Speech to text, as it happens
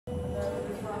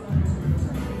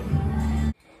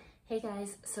Hey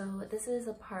guys, so this is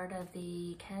a part of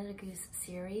the Canada Goose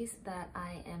series that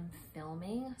I am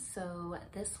filming. So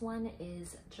this one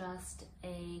is just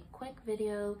a quick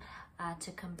video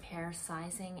to compare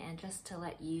sizing and just to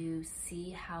let you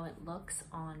see how it looks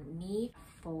on me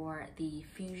for the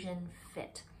Fusion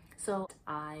Fit. So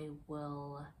I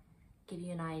will give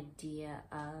you an idea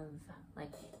of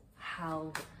like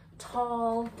how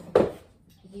tall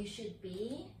you should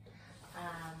be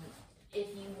if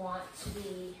you want to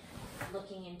be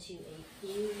looking into a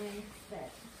Fusion Fit.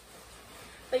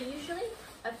 But usually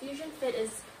a Fusion Fit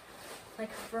is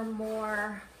like for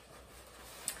more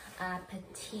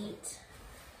petite.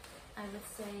 I would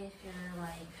say if you're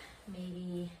like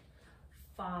maybe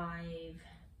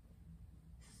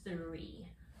 5'3"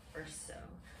 or so.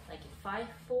 Like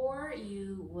 5'4",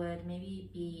 you would maybe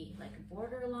be like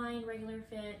borderline regular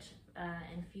fit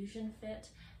and Fusion Fit.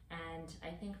 And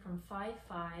I think from 5'5",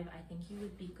 I think you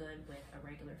would be good with a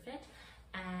regular fit.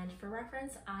 And for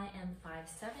reference, I am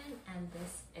 5'7", and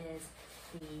this is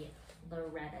the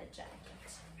Loretta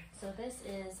jacket. So this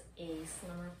is a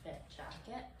slimmer fit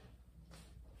jacket.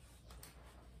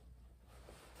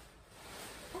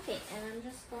 Okay, and I'm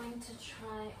just going to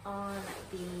try on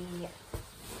the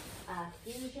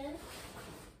Fusion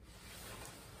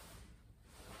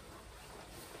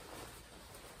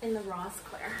in the Rose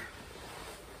Claire.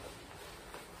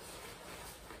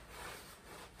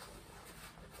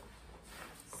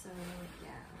 So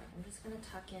yeah, I'm just gonna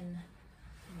tuck in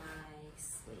my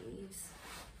sleeves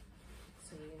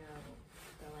so you know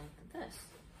the length of this.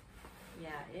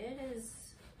 Yeah, it is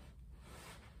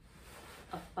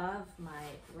above my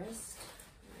wrist,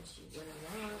 which you wouldn't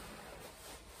want.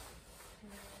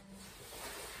 And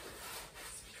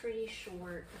it's pretty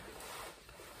short.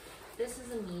 This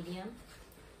is a medium.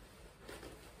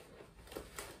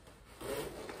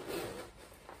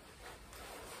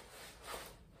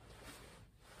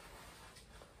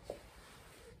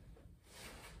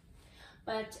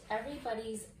 But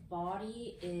everybody's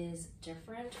body is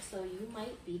different, so you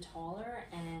might be taller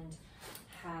and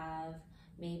have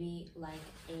maybe like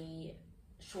a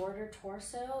shorter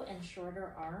torso and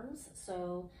shorter arms.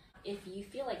 So if you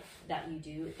feel like that you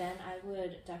do, then I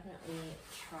would definitely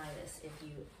try this if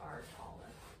you are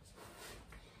taller.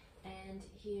 And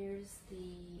here's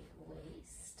the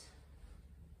waist.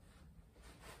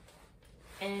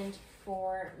 And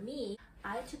for me,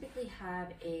 I typically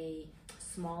have a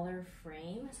smaller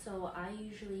frame, so I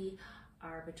usually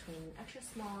are between extra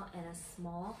small and a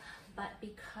small, but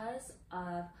because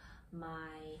of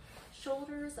my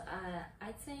shoulders,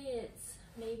 I'd say it's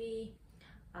maybe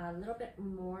a little bit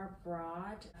more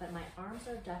broad, but my arms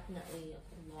are definitely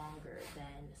longer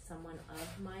than someone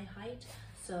of my height,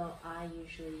 so I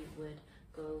usually would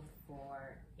go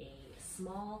for a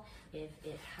small if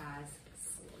it has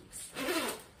sleeves.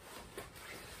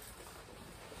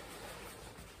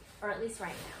 Or at least right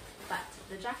now. But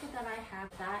the jacket that I have,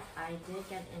 that I did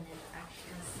get in an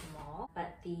extra small,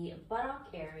 but the buttock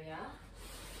area,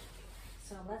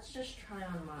 so let's just try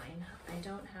on mine. I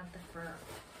don't have the fur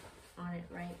on it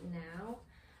right now,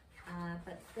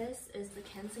 but this is the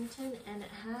Kensington and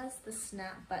it has the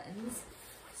snap buttons,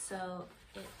 so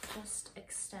it just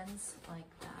extends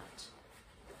like that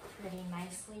pretty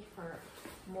nicely for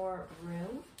more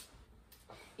room.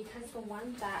 Because the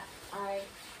one that I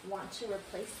want to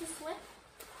replace this with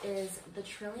is the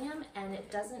Trillium, and it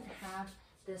doesn't have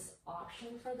this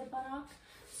option for the buttock.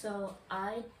 So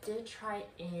I did try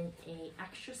in a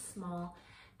extra small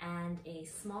and a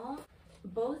small.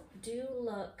 Both do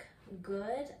look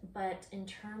good, but in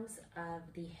terms of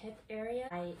the hip area,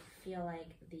 I feel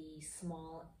like the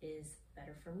small is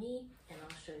better for me, and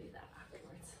I'll show you that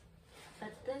afterwards.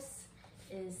 But this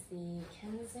is the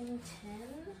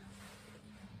Kensington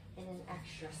in an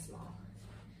extra small.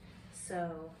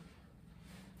 So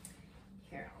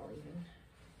here, I'll even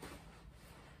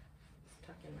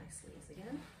tuck in my sleeves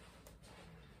again.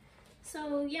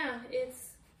 So yeah,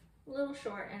 it's a little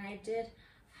short, and I did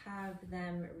have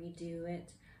them redo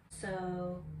it.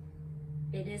 So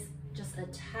it is just a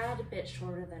tad bit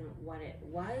shorter than what it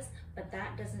was, but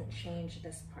that doesn't change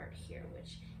this part here,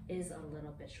 which is a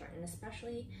little bit short, and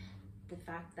especially the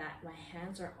fact that my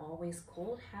hands are always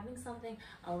cold, having something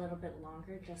a little bit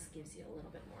longer just gives you a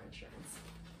little bit more insurance.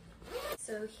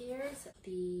 So here's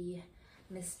the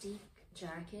Mystique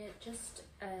jacket, just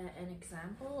an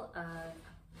example of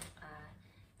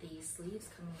the sleeves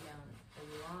coming down a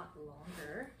lot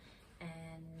longer,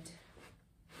 and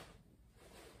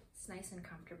it's nice and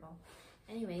comfortable.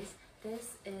 Anyways,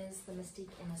 this is the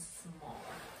Mystique in a small.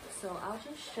 So I'll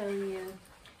just show you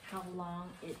how long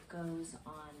it goes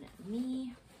on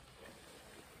me.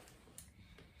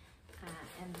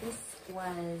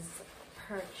 was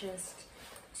purchased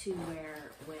to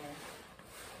wear with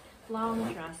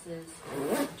long dresses in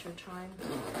winter time.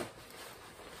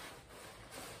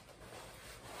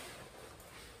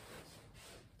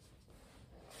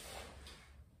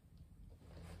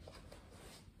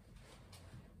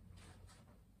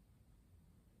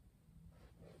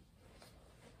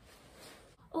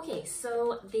 Okay,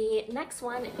 so the next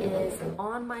one is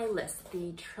on my list,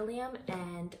 the Trillium,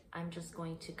 and I'm just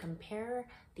going to compare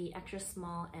the extra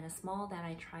small and a small that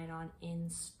I tried on in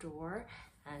store,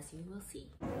 as you will see.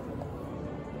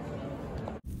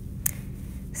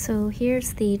 So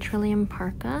here's the Trillium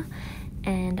parka,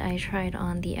 and I tried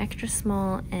on the extra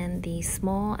small and the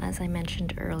small, as I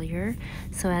mentioned earlier.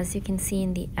 So as you can see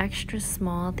in the extra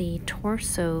small, the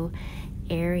torso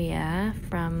area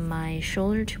from my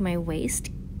shoulder to my waist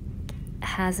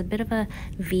has a bit of a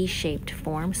V-shaped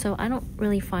form, so I don't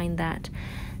really find that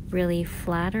really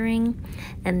flattering.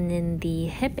 And in the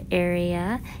hip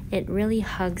area, it really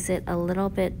hugs it a little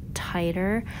bit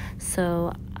tighter,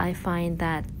 so I find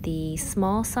that the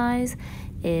small size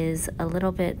is a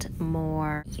little bit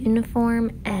more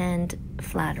uniform and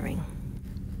flattering.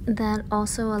 That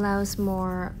also allows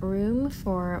more room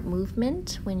for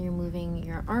movement when you're moving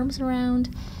your arms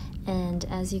around. And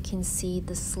as you can see,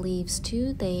 the sleeves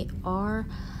too, they are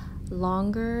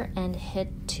longer and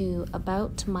hit to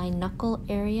about my knuckle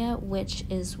area, which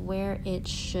is where it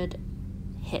should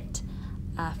hit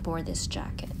for this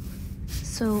jacket.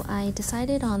 So I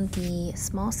decided on the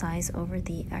small size over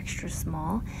the extra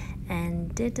small,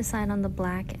 and did decide on the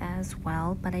black as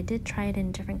well, but I did try it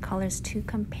in different colors to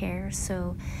compare.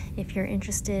 So if you're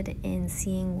interested in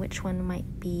seeing which one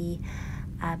might be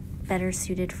better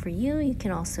suited for you, you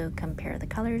can also compare the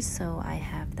colors, so I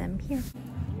have them here. I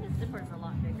think the zipper is a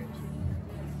lot bigger too.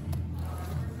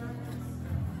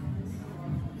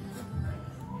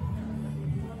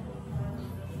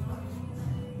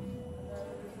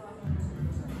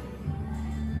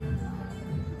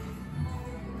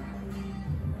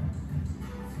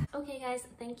 Okay guys,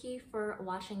 thank you for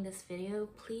watching this video.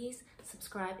 Please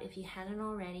subscribe if you hadn't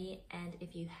already, and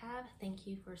if you have, thank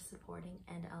you for supporting,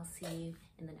 and I'll see you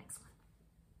in the next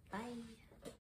one. Bye!